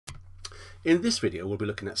In this video we'll be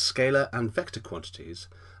looking at scalar and vector quantities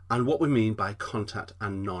and what we mean by contact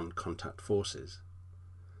and non-contact forces.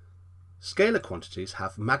 Scalar quantities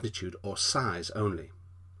have magnitude or size only.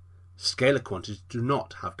 Scalar quantities do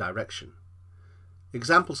not have direction.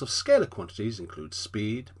 Examples of scalar quantities include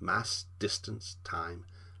speed, mass, distance, time,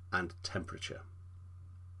 and temperature.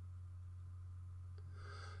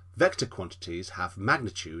 Vector quantities have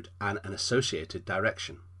magnitude and an associated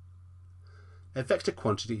direction. A vector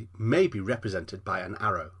quantity may be represented by an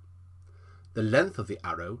arrow. The length of the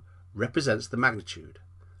arrow represents the magnitude,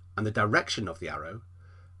 and the direction of the arrow,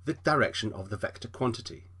 the direction of the vector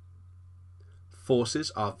quantity.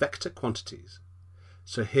 Forces are vector quantities.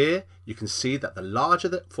 So here you can see that the larger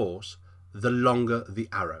the force, the longer the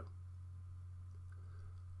arrow.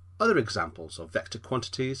 Other examples of vector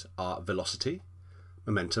quantities are velocity,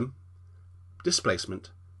 momentum,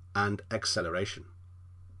 displacement, and acceleration.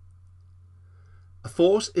 A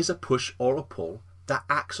force is a push or a pull that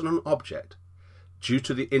acts on an object due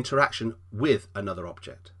to the interaction with another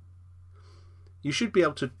object. You should be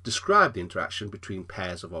able to describe the interaction between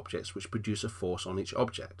pairs of objects which produce a force on each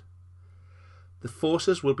object. The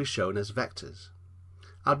forces will be shown as vectors.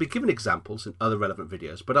 I'll be giving examples in other relevant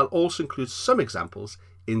videos, but I'll also include some examples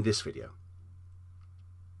in this video.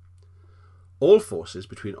 All forces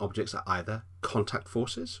between objects are either contact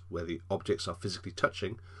forces, where the objects are physically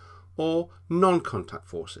touching, or non-contact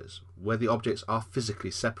forces, where the objects are physically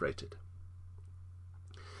separated.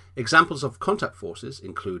 Examples of contact forces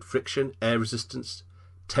include friction, air resistance,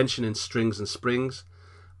 tension in strings and springs,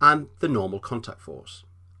 and the normal contact force.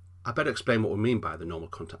 I better explain what we mean by the normal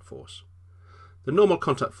contact force. The normal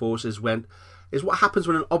contact force is what happens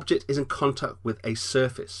when an object is in contact with a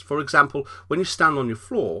surface. For example, when you stand on your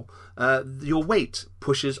floor, your weight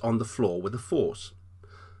pushes on the floor with a force.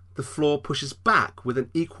 The floor pushes back with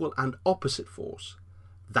an equal and opposite force.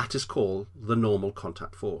 That is called the normal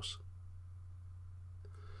contact force.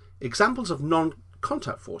 Examples of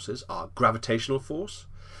non-contact forces are gravitational force,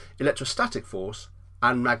 electrostatic force,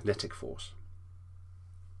 and magnetic force.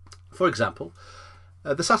 For example,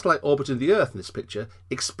 the satellite orbiting the Earth in this picture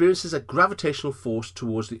experiences a gravitational force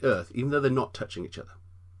towards the Earth, even though they're not touching each other.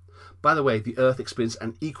 By the way, the Earth experiences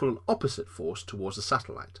an equal and opposite force towards the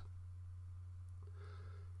satellite.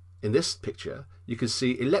 In this picture, you can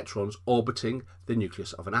see electrons orbiting the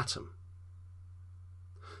nucleus of an atom.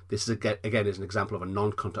 This is again is an example of a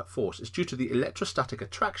non-contact force. It's due to the electrostatic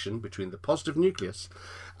attraction between the positive nucleus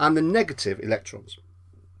and the negative electrons.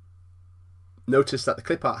 Notice that the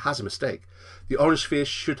clip art has a mistake. The orange sphere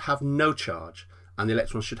should have no charge and the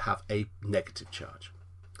electrons should have a negative charge.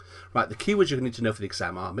 Right, the keywords you're going to need to know for the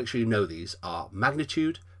exam are, make sure you know these, are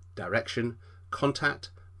magnitude, direction,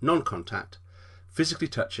 contact, non-contact, physically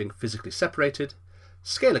touching, physically separated,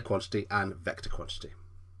 scalar quantity, and vector quantity.